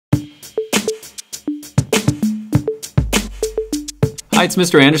Hi, it's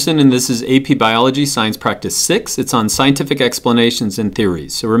Mr. Andersen, and this is AP Biology Science Practice 6. It's on scientific explanations and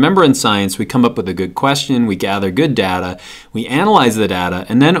theories. So remember, in science, we come up with a good question, we gather good data, we analyze the data,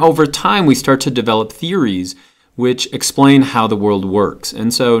 and then over time we start to develop theories which explain how the world works.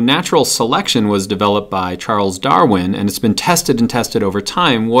 And so natural selection was developed by Charles Darwin, and it's been tested and tested over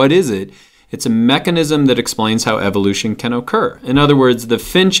time. What is it? It's a mechanism that explains how evolution can occur. In other words, the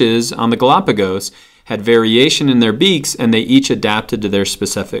finches on the Galapagos had variation in their beaks, and they each adapted to their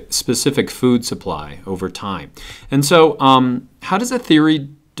specific food supply over time. And so how does a theory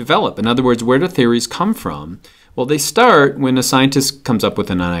develop? In other words, where do theories come from? Well, they start when a scientist comes up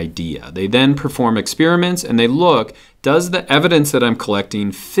with an idea. They then perform experiments and they look, does the evidence that I'm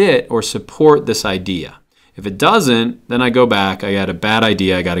collecting fit or support this idea? If it doesn't, then I go back, I got a bad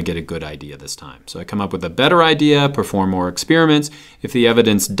idea, I got to get a good idea this time. So I come up with a better idea, perform more experiments. If the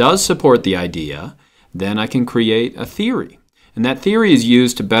evidence does support the idea, then I can create a theory. And that theory is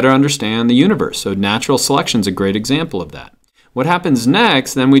used to better understand the universe. So natural selection is a great example of that. What happens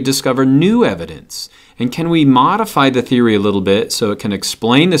next, then we discover new evidence. And can we modify the theory a little bit so it can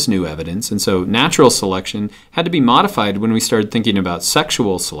explain this new evidence? And so natural selection had to be modified when we started thinking about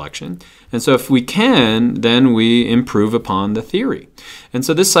sexual selection. And so if we can, then we improve upon the theory. And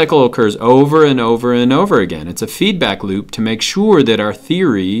so this cycle occurs over and over and over again. It's a feedback loop to make sure that our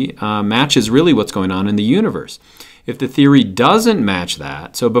theory matches really what's going on in the universe. If the theory doesn't match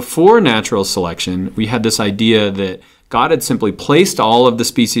that, so before natural selection, we had this idea that God had simply placed all of the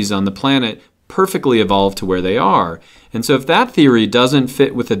species on the planet perfectly evolved to where they are. And so if that theory doesn't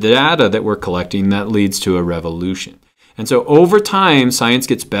fit with the data that we're collecting, that leads to a revolution. And so over time, science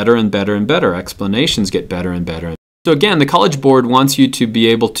gets better and better and better. Explanations get better and better. So again, the College Board wants you to be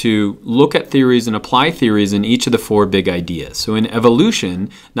able to look at theories and apply theories in each of the four big ideas. So in evolution,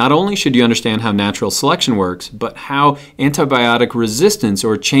 not only should you understand how natural selection works, but how antibiotic resistance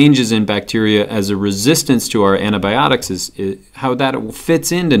or changes in bacteria as a resistance to our antibiotics is how that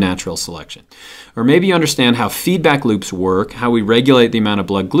fits into natural selection. Or maybe you understand how feedback loops work, how we regulate the amount of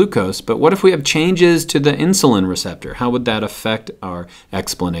blood glucose, but what if we have changes to the insulin receptor? How would that affect our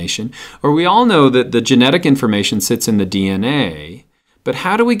explanation? Or we all know that the genetic information sits in the DNA, but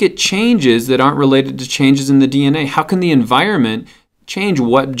how do we get changes that aren't related to changes in the DNA? How can the environment change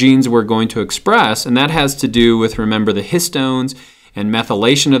what genes we're going to express? And that has to do with, remember, the histones and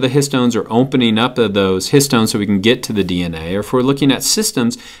methylation of the histones or opening up of those histones so we can get to the DNA. Or if we're looking at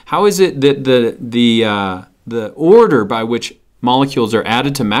systems, how is it that the order by which molecules are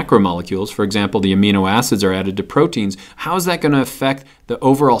added to macromolecules, for example, the amino acids are added to proteins, how is that going to affect the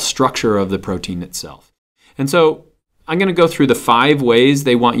overall structure of the protein itself? And so I'm going to go through the 5 ways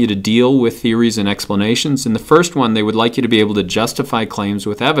they want you to deal with theories and explanations. In the first one, they would like you to be able to justify claims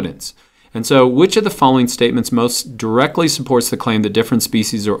with evidence. And so which of the following statements most directly supports the claim that different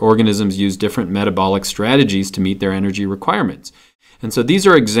species or organisms use different metabolic strategies to meet their energy requirements? And so these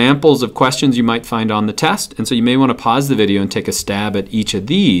are examples of questions you might find on the test. And so you may want to pause the video and take a stab at each of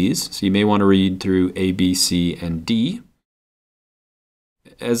these. So you may want to read through A, B, C, and D.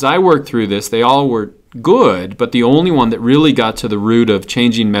 As I worked through this, they all were good, but the only one that really got to the root of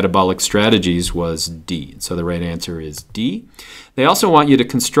changing metabolic strategies was D. So the right answer is D. They also want you to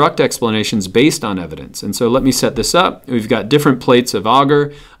construct explanations based on evidence. And so let me set this up. We've got different plates of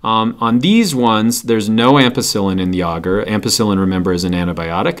agar. On these ones, there's no ampicillin in the agar. Ampicillin, remember, is an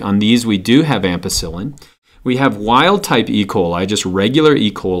antibiotic. On these, we do have ampicillin. We have wild type E. coli, just regular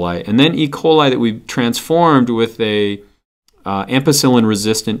E. coli, and then E. coli that we've transformed with a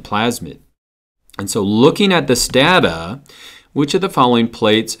ampicillin-resistant plasmid. And so looking at this data, which of the following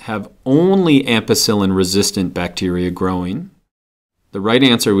plates have only ampicillin-resistant bacteria growing? The right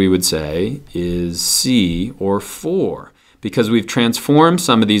answer, we would say, is C, or 4, because we've transformed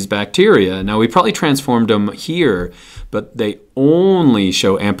some of these bacteria. Now, we probably transformed them here, but they only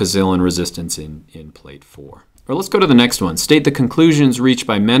show ampicillin resistance in plate 4. Or let's go to the next one. State the conclusions reached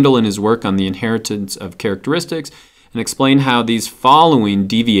by Mendel in his work on the inheritance of characteristics, and explain how these following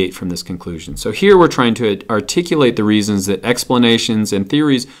deviate from this conclusion. So here we're trying to articulate the reasons that explanations and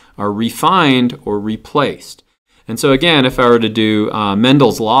theories are refined or replaced. And so again, if I were to do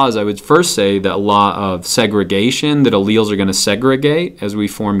Mendel's laws, I would first say the law of segregation, that alleles are going to segregate as we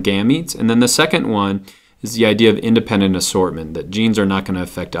form gametes. And then the second one is the idea of independent assortment, that genes are not going to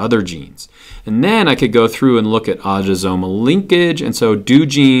affect other genes. And then I could go through and look at autosomal linkage. And so do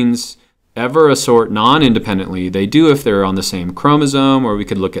genes ever assort non-independently? They do if they're on the same chromosome, or we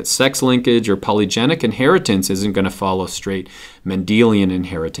could look at sex linkage, or polygenic inheritance isn't going to follow straight Mendelian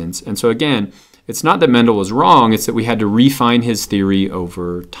inheritance. And so again, It's not that Mendel was wrong, it's that we had to refine his theory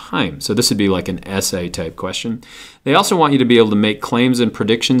over time. So this would be like an essay type question. They also want you to be able to make claims and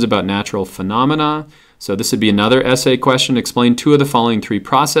predictions about natural phenomena. So this would be another essay question. Explain 2 of the following 3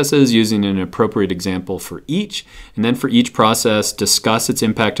 processes using an appropriate example for each. And then for each process, discuss its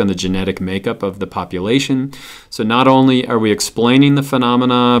impact on the genetic makeup of the population. So not only are we explaining the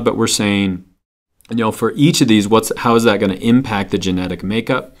phenomena, but we're saying, for each of these, how is that going to impact the genetic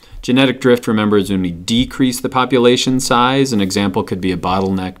makeup? Genetic drift, remember, is when we decrease the population size. An example could be a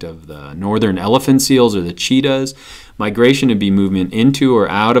bottleneck of the northern elephant seals or the cheetahs. Migration would be movement into or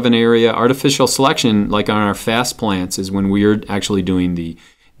out of an area. Artificial selection, like on our fast plants, is when we're actually doing the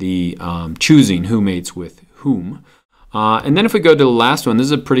choosing who mates with whom. And then if we go to the last one, this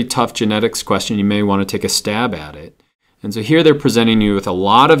is a pretty tough genetics question. You may want to take a stab at it. And so here they're presenting you with a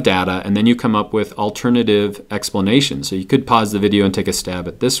lot of data, and then you come up with alternative explanations. So you could pause the video and take a stab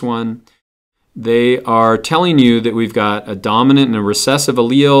at this one. They are telling you that we've got a dominant and a recessive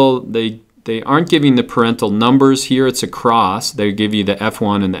allele. They aren't giving the parental numbers here. It's a cross. They give you the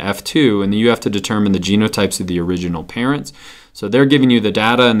F1 and the F2, and then you have to determine the genotypes of the original parents. So they're giving you the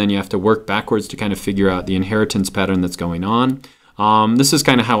data, and then you have to work backwards to kind of figure out the inheritance pattern that's going on. This is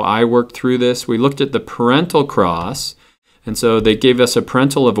kind of how I worked through this. We looked at the parental cross. And so they gave us a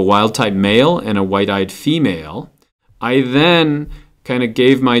parental of a wild-type male and a white-eyed female. I then kind of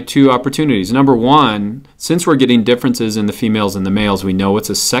gave my 2 opportunities. Number 1, since we're getting differences in the females and the males, we know it's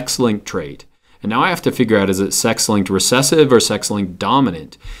a sex-linked trait. And now I have to figure out, is it sex-linked recessive or sex-linked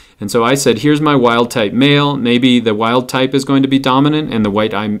dominant? And so I said, here's my wild-type male. Maybe the wild type is going to be dominant and the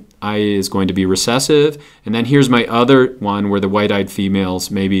white-eye is going to be recessive. And then here's my other one where the white-eyed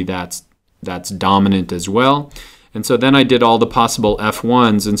females, maybe that's dominant as well. And so then I did all the possible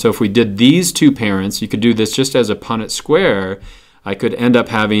F1s. And so if we did these 2 parents, you could do this just as a Punnett square. I could end up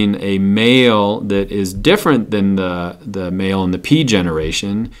having a male that is different than the male in the P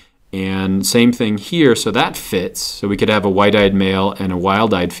generation. And same thing here, so that fits. So we could have a white-eyed male and a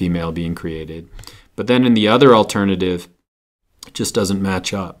wild-eyed female being created. But then in the other alternative, it just doesn't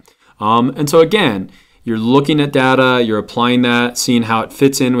match up. And so again, you're looking at data, you're applying that, seeing how it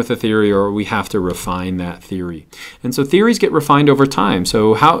fits in with a theory, or we have to refine that theory. And so theories get refined over time.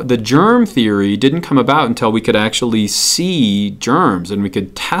 So how the germ theory didn't come about until we could actually see germs and we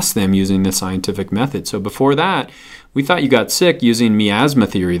could test them using the scientific method. So before that, we thought you got sick using miasma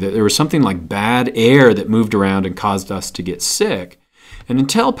theory, that there was something like bad air that moved around and caused us to get sick. And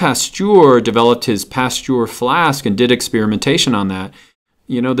until Pasteur developed his Pasteur flask and did experimentation on that,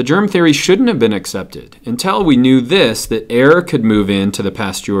 the germ theory shouldn't have been accepted until we knew this, that air could move into the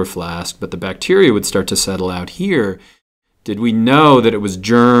Pasteur flask, but the bacteria would start to settle out here. Did we know that it was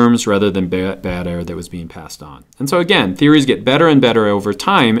germs rather than bad air that was being passed on? And so again, theories get better and better over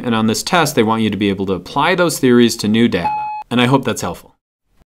time, and on this test, they want you to be able to apply those theories to new data. And I hope that's helpful.